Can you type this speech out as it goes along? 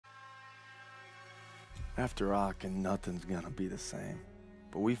After Aachen, nothing's gonna be the same.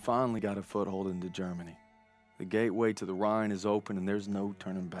 But we finally got a foothold into Germany. The gateway to the Rhine is open and there's no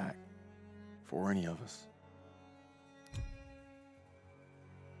turning back. For any of us.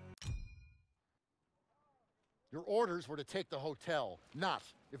 Your orders were to take the hotel, not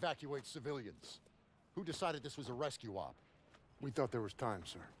evacuate civilians. Who decided this was a rescue op? We thought there was time,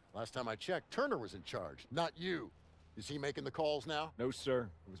 sir. Last time I checked, Turner was in charge, not you. Is he making the calls now? No, sir.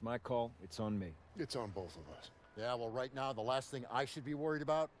 It was my call. It's on me. It's on both of us. Yeah, well, right now, the last thing I should be worried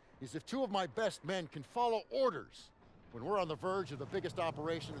about is if two of my best men can follow orders when we're on the verge of the biggest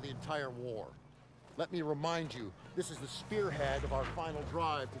operation of the entire war. Let me remind you, this is the spearhead of our final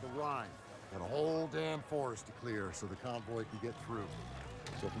drive to the Rhine. Got a whole damn forest to clear so the convoy can get through.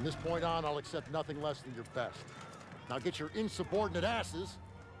 So from this point on, I'll accept nothing less than your best. Now get your insubordinate asses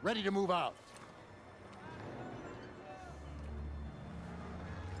ready to move out.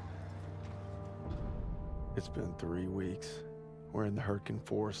 It's been 3 weeks. We're in the Hürtgen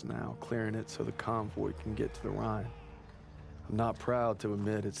Forest now, clearing it so the convoy can get to the Rhine. I'm not proud to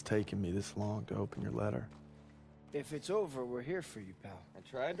admit it's taken me this long to open your letter. If it's over, we're here for you, pal. I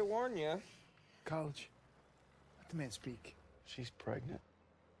tried to warn you. College. Let the man speak. She's pregnant.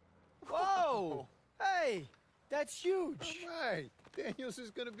 Whoa! Hey, that's huge. All right. Daniels is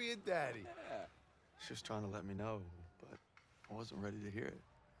gonna be a daddy. Yeah. She was trying to let me know, but I wasn't ready to hear it.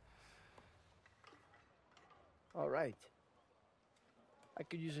 All right. I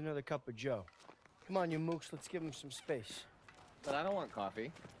could use another cup of joe. Come on, you mooks, let's give him some space. But I don't want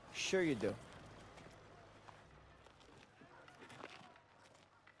coffee. Sure you do.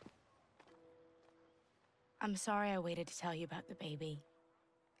 I'm sorry I waited to tell you about the baby.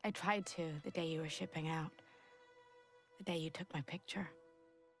 I tried to the day you were shipping out. The day you took my picture.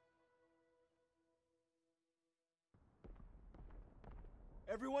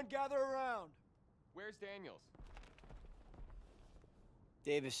 Everyone gather around. Where's Daniels?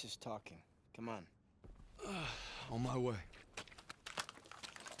 Davis is talking. Come on. On my way.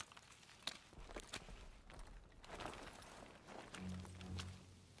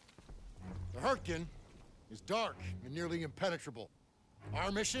 The Hürtgen is dark and nearly impenetrable.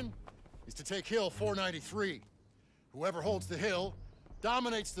 Our mission is to take Hill 493. Whoever holds the hill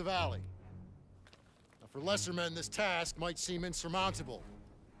dominates the valley. Now, for lesser men, this task might seem insurmountable.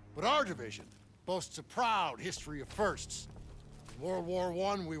 But our division boasts a proud history of firsts. In World War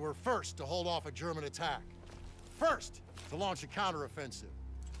I, we were first to hold off a German attack. First to launch a counteroffensive.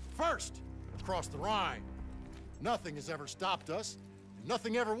 First across the Rhine. Nothing has ever stopped us, and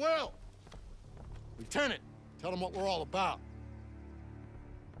nothing ever will. Lieutenant, tell them what we're all about.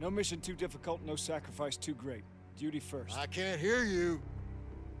 No mission too difficult, no sacrifice too great. Duty first. I can't hear you.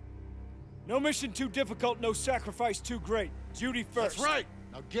 No mission too difficult, no sacrifice too great. Duty first. That's right.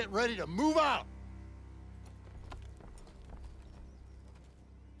 Now get ready to move out.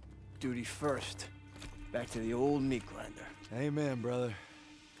 Duty first. Back to the old meat grinder. Amen, brother.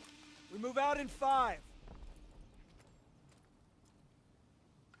 We move out in 5.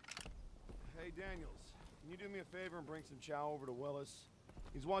 Hey, Daniels, can you do me a favor and bring some chow over to Willis?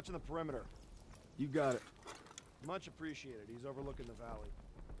 He's watching the perimeter. You got it. Much appreciated. He's overlooking the valley.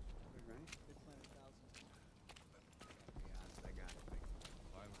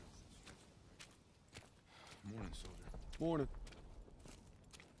 Morning, soldier. Morning.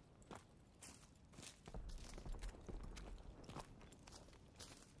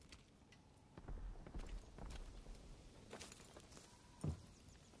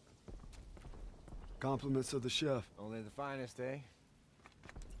 Compliments of the chef. Only the finest, eh?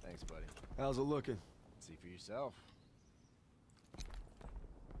 Thanks, buddy. How's it looking? See for yourself.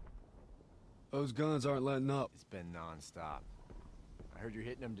 Those guns aren't letting up. It's been non-stop. I heard you're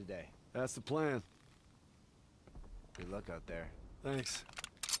hitting them today. That's the plan. Good luck out there. Thanks.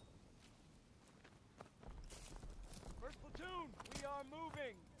 First platoon, we are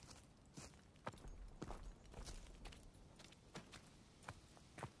moving.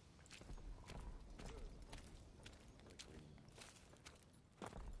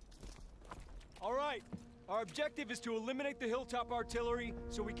 All right. Our objective is to eliminate the hilltop artillery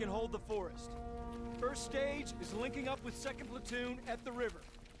so we can hold the forest. First stage is linking up with 2nd platoon at the river.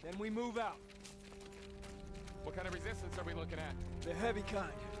 Then we move out. What kind of resistance are we looking at? The heavy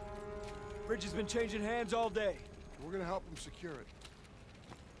kind. Bridge has been changing hands all day. We're gonna help him secure it.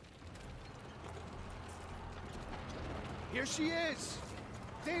 Here she is.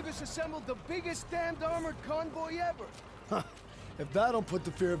 Davis assembled the biggest damned armored convoy ever. If that don't put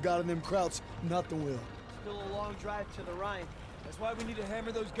the fear of God in them krauts, nothing will. Still a long drive to the Rhine. That's why we need to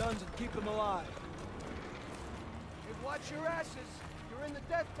hammer those guns and keep them alive. Hey, watch your asses. You're in the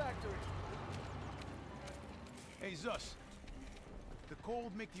death factory. Hey, Zus. The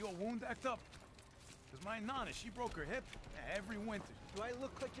cold make the old wound act up? Because my Nana, she broke her hip every winter. Do I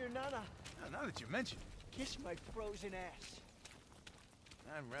look like your Nana? Now that you mention it, Kiss my frozen ass.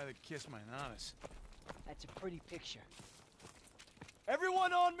 I'd rather kiss my Nanas. That's a pretty picture.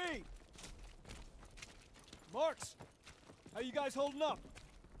 Everyone on me! Marks, how you guys holding up?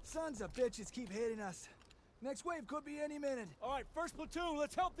 Sons of bitches keep hitting us. Next wave could be any minute. All right, first platoon,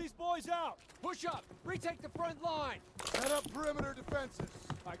 let's help these boys out. Push up. Retake the front line. Set up perimeter defenses.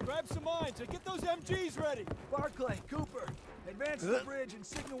 All right, grab some mines and get those MGs ready. Barclay, Cooper, advance to the bridge and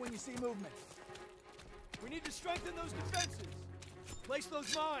signal when you see movement. We need to strengthen those defenses. Place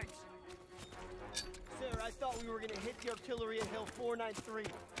those mines. Sir, I thought we were gonna hit the artillery at Hill 493.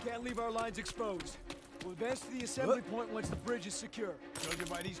 Can't leave our lines exposed. We'll advance to the assembly point once the bridge is secure. Judging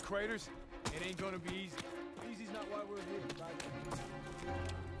by these craters, it ain't gonna be easy. Easy's not why we're here, Private.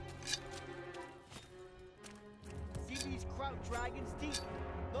 See these Kraut dragons' teeth?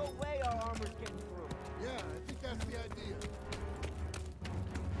 No way our armor's getting through. Yeah, I think that's the idea.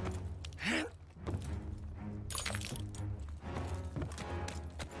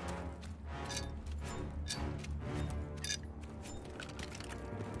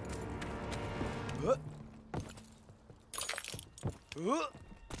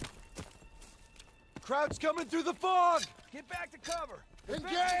 Kraut's coming through the fog! Get back to cover.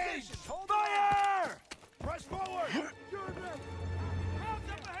 Engage! Hold Fire! Press forward! Kraut's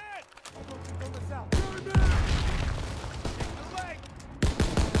up ahead! from the south. The leg!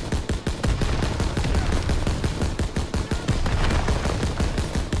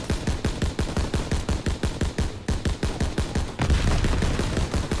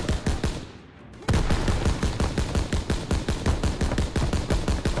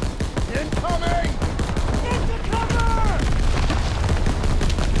 Incoming! Into cover!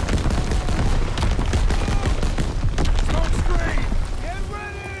 Smoke screen! Get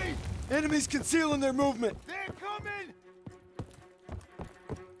ready! Enemies concealing their movement. They're coming!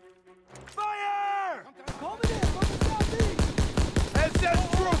 Fire! Coming in from the southeast. SS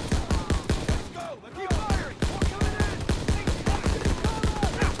troops! Let's go! Let's keep firing! More coming in!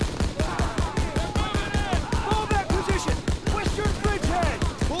 Fall back position! Western bridgehead!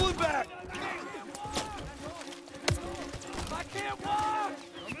 Pulling back! I can't walk!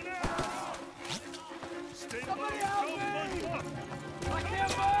 Somebody help me! I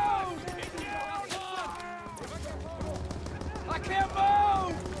can't move! I can't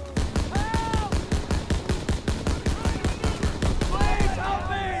move! Help! Please help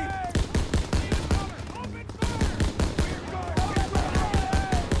me!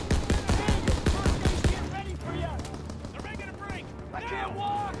 I can't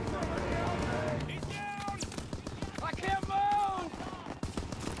walk! He's down! I can't move!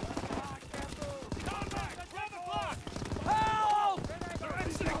 Help! They're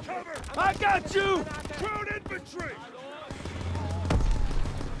exiting cover! I got you! Kraut infantry!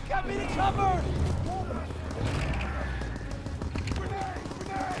 Get me to cover!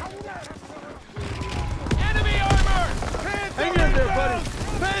 Enemy armor! Hang in there, buddy!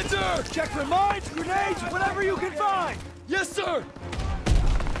 Panzer! Check for mines, grenades, whatever you can find! Yes, sir!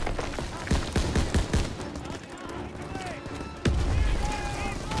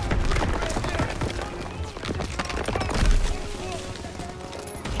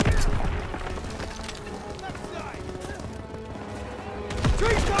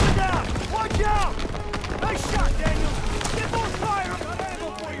 Tree's coming down! Watch out! Nice shot, Daniel! Get more fire! Got ammo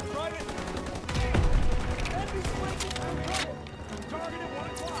for you, Private! Enemy's flanking! Target at 1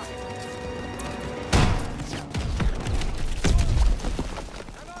 o'clock!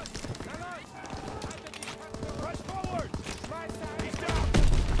 Press forward! He's down!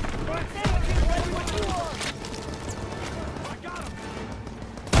 I got him!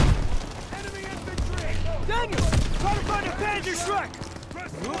 Enemy infantry! Daniel! Try to find a Panzer Shrek!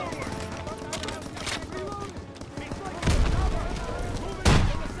 Press forward!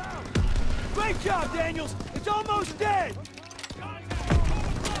 Great job, Daniels! It's almost dead!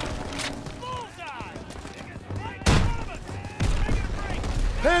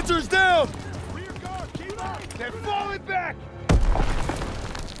 Panzer's down! Rear guard, keep up! They're falling back!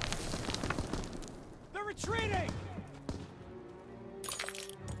 They're retreating!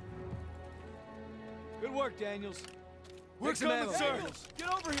 Good work, Daniels. We're Take some coming, ammo. sir. Daniels, get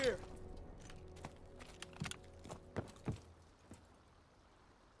over here!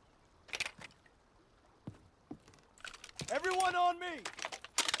 Everyone on me!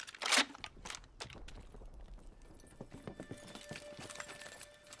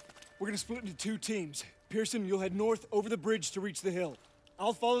 We're gonna split into 2 teams. Pearson, you'll head north over the bridge to reach the hill.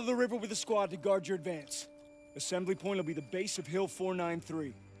 I'll follow the river with a squad to guard your advance. Assembly point will be the base of Hill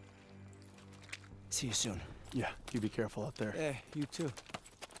 493. See you soon. Yeah, you be careful out there. Hey, you too.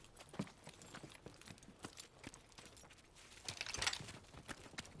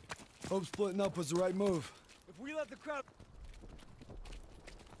 Hope splitting up was the right move. If we let the crowd...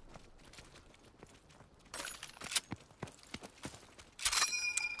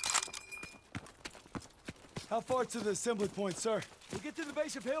 How far to the assembly point, sir? We'll get to the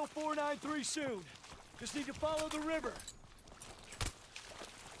base of Hill 493 soon. Just need to follow the river.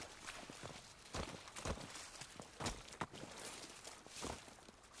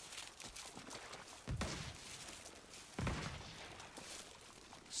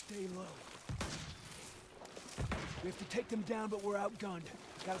 Stay low. We have to take them down, but we're outgunned.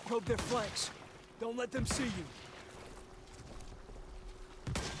 Gotta probe their flanks. Don't let them see you.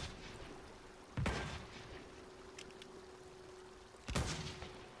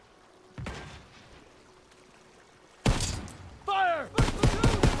 Fire!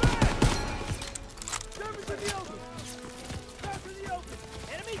 Servants in the open! Servants in the open!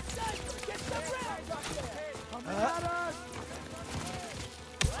 Enemy sight! Get some rounds! Coming at us!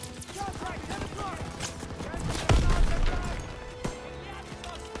 Contact 10 o'clock!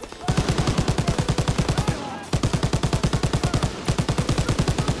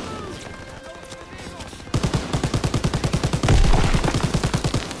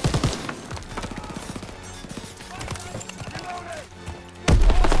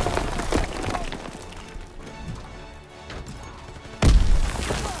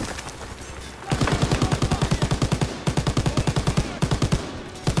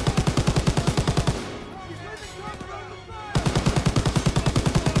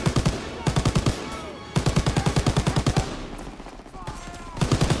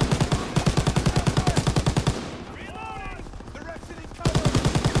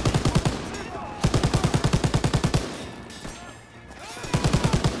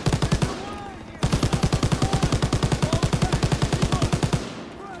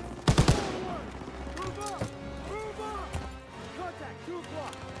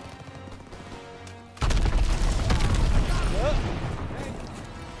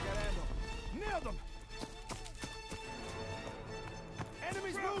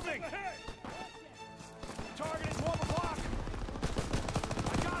 Enemies moving! Target is 12 o'clock!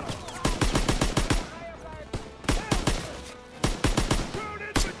 I got him! Ground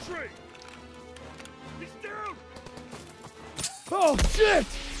infantry! He's down! Oh, shit!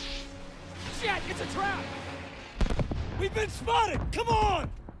 Shit, it's a trap! We've been spotted! Come on!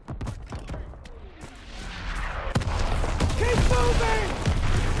 Keep moving!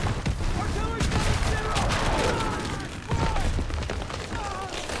 Artillery's coming zero!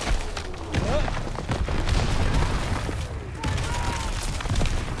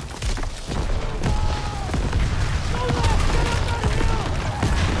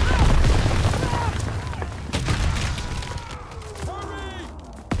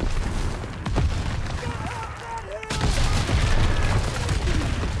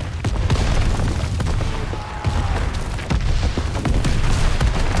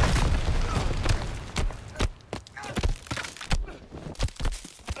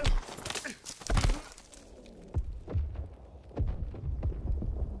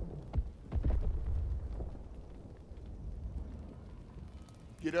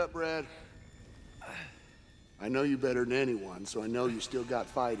 Get up, Brad. I know you better than anyone, so I know you still got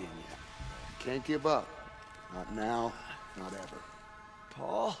fight in you. You can't give up. Not now, not ever.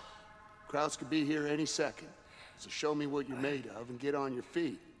 Paul? Krauts could be here any second. So show me what you're made of and get on your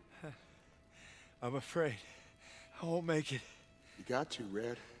feet. I'm afraid I won't make it. You got to,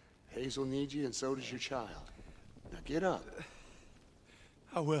 Red. Hazel needs you, and so does your child. Now get up.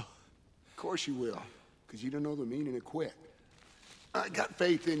 I will. Of course you will, because you don't know the meaning of quit. I got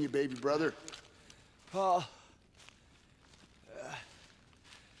faith in you, baby brother. Paul.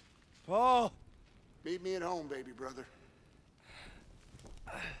 Paul! Meet me at home, baby brother.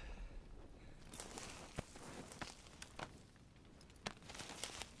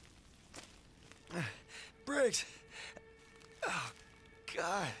 Briggs! Oh,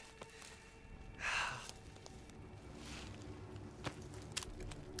 God.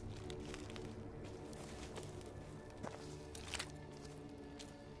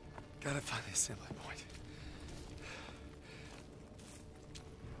 Gotta find the assembly point.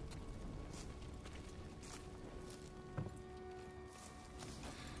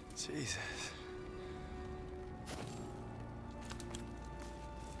 Jesus.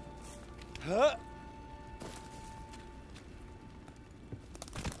 Huh?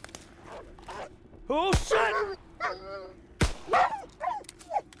 Oh, shit!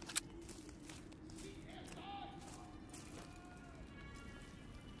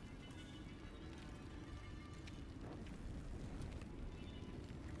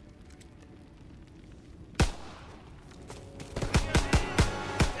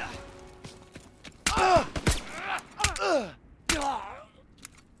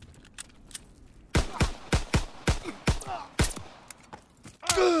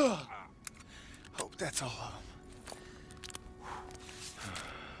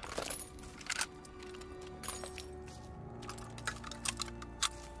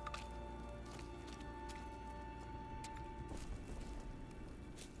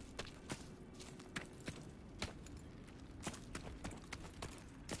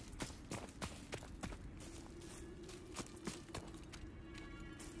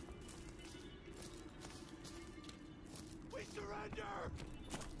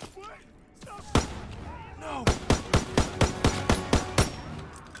 No!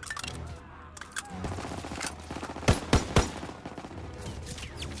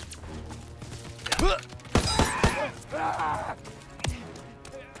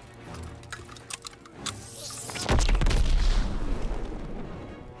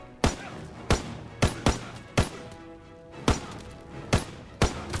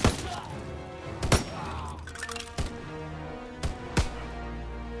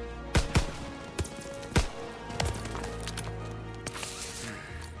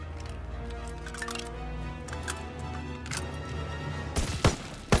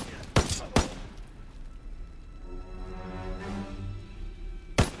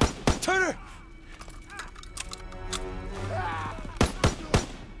 Turner!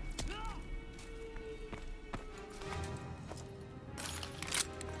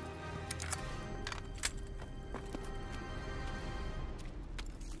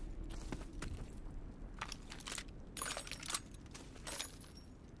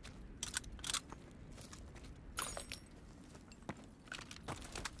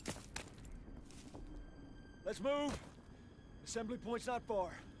 Let's move. Assembly point's not far.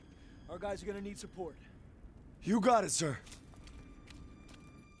 Our guys are gonna need support. You got it, sir.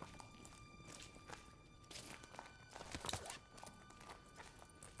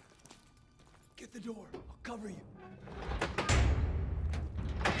 Get the door. I'll cover you.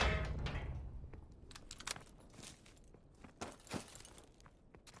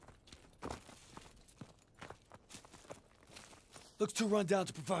 Looks too run down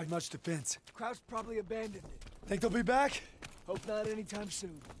to provide much defense. Kraut's probably abandoned it. Think they'll be back? Hope not anytime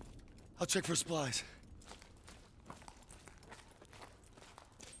soon. I'll check for supplies.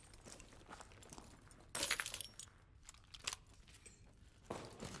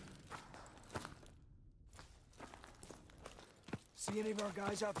 See any of our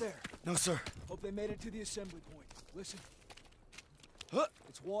guys out there? No, sir. Hope they made it to the assembly point. Listen. Huh?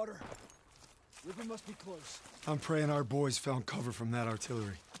 It's water. River must be close. I'm praying our boys found cover from that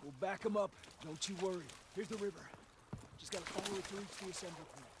artillery. We'll back them up. Don't you worry. Here's the river. Just gotta follow it to reach the assembly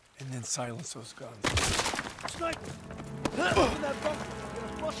point. And then silence those guns. Sniper! Open that bunker. We're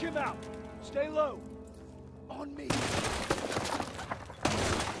gonna flush him out. Stay low. On me.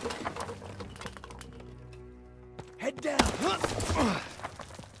 Head down.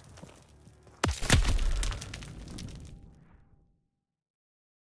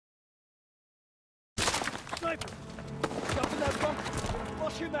 Sniper! Jump in that bunker. We're gonna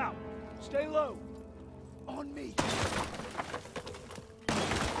flush him out. Stay low. On me.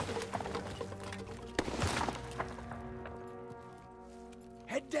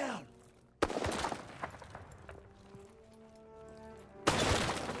 Head down.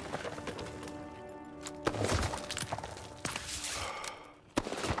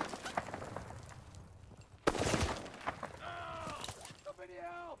 Somebody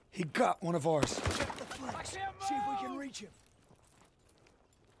help! He got one of ours. Check the flanks. See if we can reach him.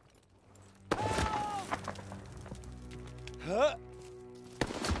 Huh?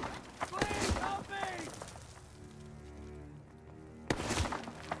 Please help me!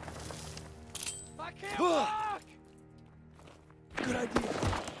 I can't walk! Good idea.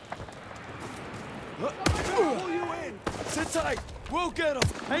 Pull you in. Sit tight. We'll get him.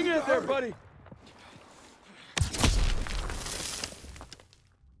 Hang in there, buddy.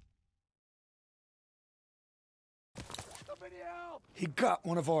 Somebody help! He got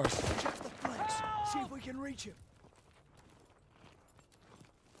one of ours. Check the flanks. See if we can reach him.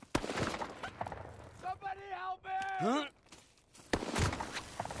 Somebody help me! Huh?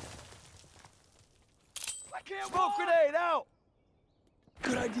 I can't Smoke walk! grenade out!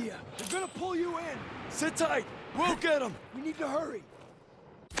 Good idea. They're gonna pull you in. Sit tight. We'll get him. We need to hurry.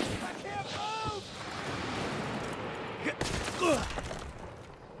 I can't move!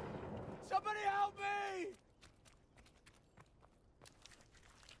 Somebody help me!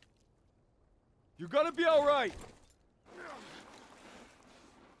 You're gonna be all right.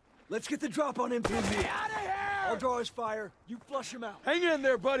 Let's get the drop on him. Get me out of here! I'll draw his fire. You flush him out. Hang in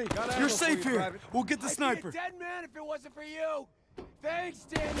there, buddy. You're safe here. Private. We'll get the sniper. I'd be a dead man if it wasn't for you. Thanks,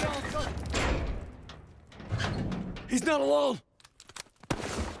 Daniel. He's not alone.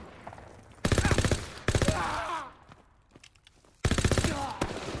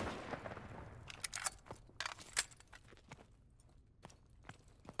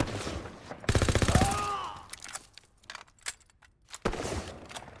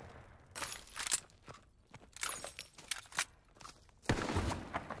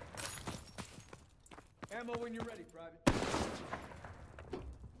 Ammo when you're ready, Private.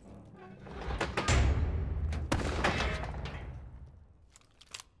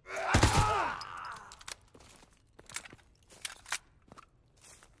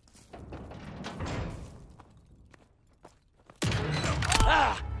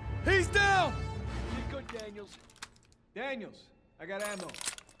 Daniels. Daniels, I got ammo.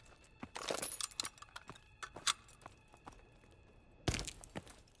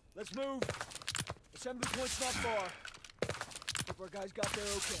 Let's move. Assembly point's not far. Hope our guys got there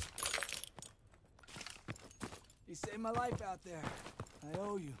okay. You saved my life out there. I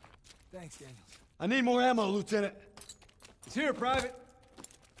owe you. Thanks, Daniels. I need more ammo, Lieutenant. It's here, Private.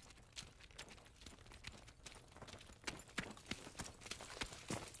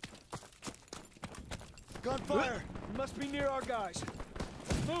 Gunfire! We must be near our guys.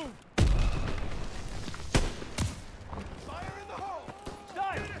 Move! Fire in the hole!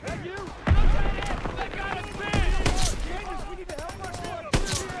 Snipe! That you? They got us pinned! Daniels, we need to help our squad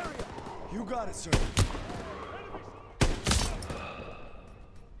clear the area! You got it, sir.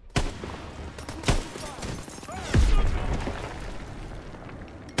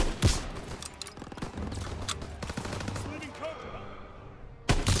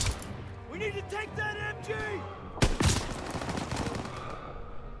 We need to take that MG!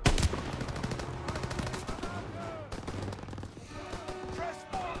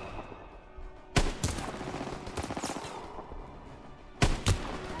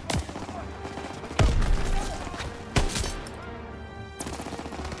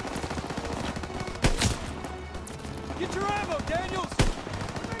 Get your ammo, Daniels!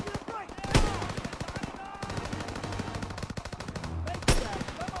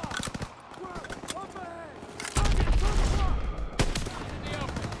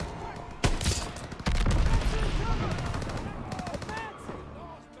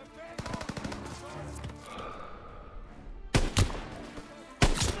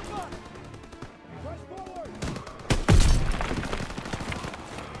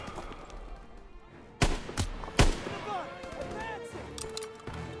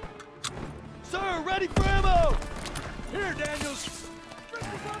 Sir, ready for ammo! Here, Daniels! Rick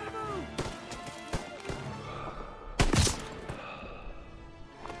is on the move!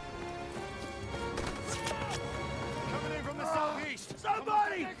 Coming in from the southeast!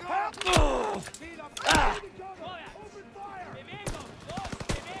 Somebody! Help! Open fire!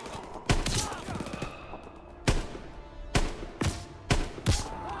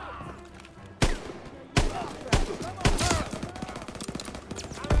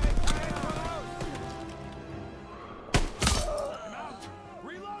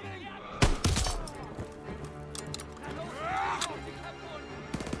 Reloading!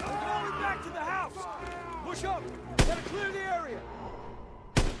 We're going back to the house! Push up! Gotta clear the area!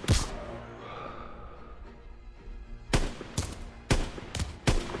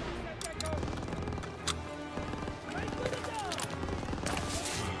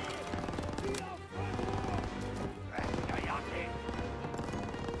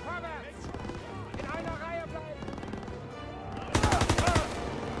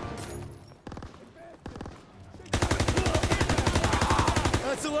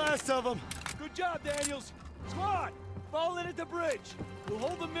 That's the last of them. Good job, Daniels! Squad, fall in at the bridge. We'll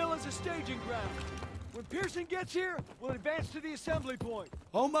hold the mill as a staging ground. When Pearson gets here, we'll advance to the assembly point.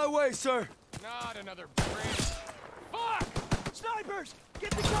 On my way, sir. Not another bridge. Fuck! Snipers!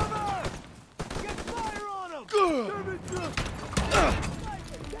 Get the cover! Get fire on them!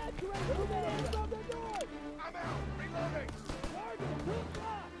 I'm out! Reloading!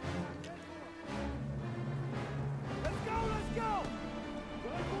 Let's go, let's go!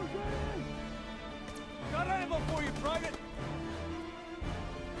 Got ammo for you, Private!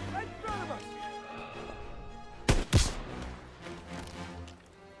 Right in front of us!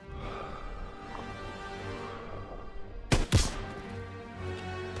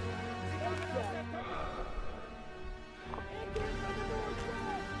 Engine from the north!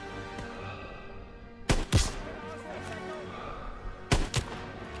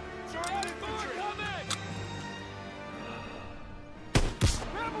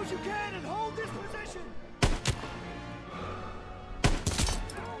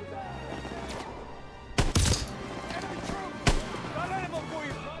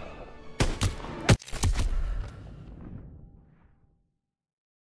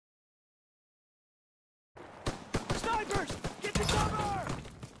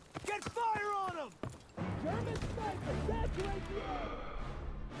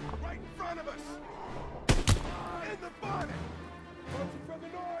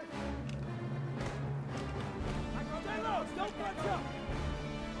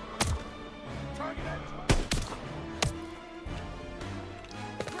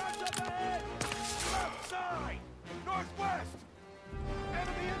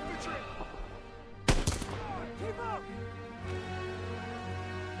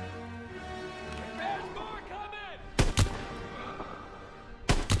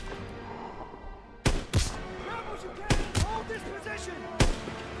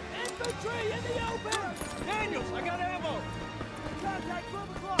 Contact 12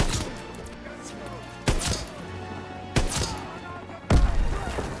 o'clock!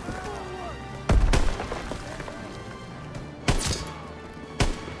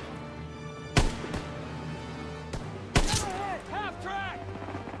 Half track!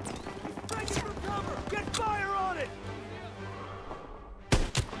 He's breaking from cover! Get fire on it!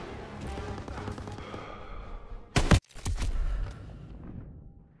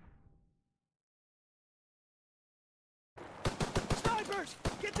 Snipers!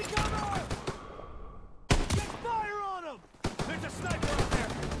 Get to cover! Get fire on them! There's a sniper out there!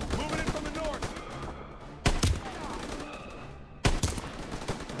 Moving in from the north!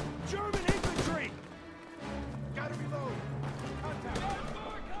 German infantry! Gotta reload! Contact!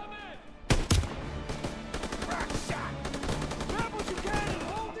 Crack shot! Grab what you can and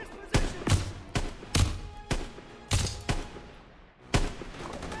hold this position!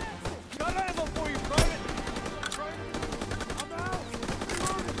 Got ammo for you, Private! I'm out!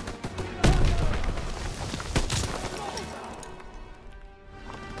 Reloading!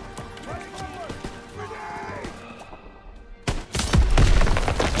 Fighting forward! Grenade!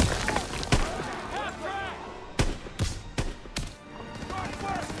 Half track! Right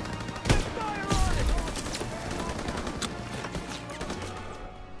west! Get fire on it!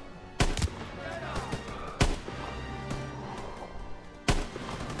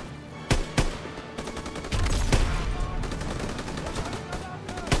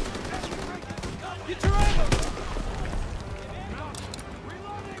 Get your ammo!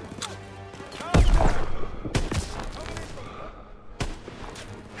 Reloading! Contact!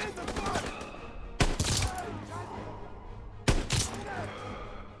 In the front!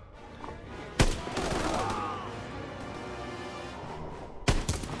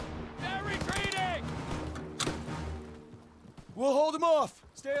 They're retreating! We'll hold them off.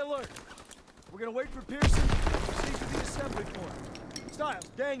 Stay alert. We're gonna wait for Pearson to proceed to the assembly point. Stiles,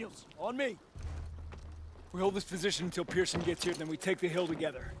 Daniels, on me. We hold this position until Pearson gets here, then we take the hill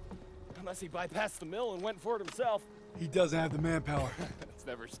together. Unless he bypassed the mill and went for it himself. He doesn't have the manpower. It's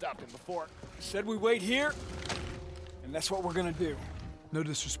never stopped him before. Said we wait here, and that's what we're gonna do. No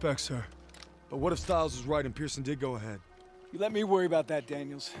disrespect, sir. But what if Stiles was right and Pearson did go ahead? You let me worry about that,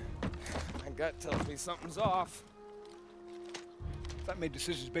 Daniels. My gut tells me something's off. If I made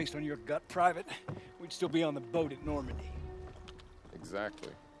decisions based on your gut, Private, we'd still be on the boat at Normandy.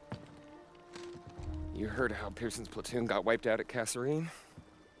 Exactly. You heard how Pearson's platoon got wiped out at Kasserine?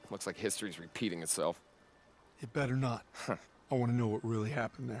 Looks like history's repeating itself. It better not. I want to know what really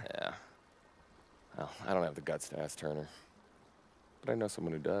happened there. Yeah. Well, I don't have the guts to ask Turner. But I know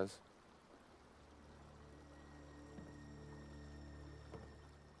someone who does.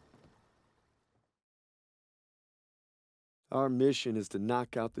 Our mission is to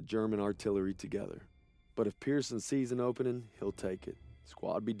knock out the German artillery together. But if Pearson sees an opening, he'll take it.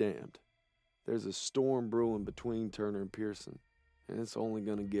 Squad be damned. There's a storm brewing between Turner and Pearson, and it's only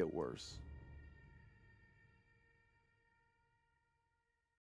gonna get worse.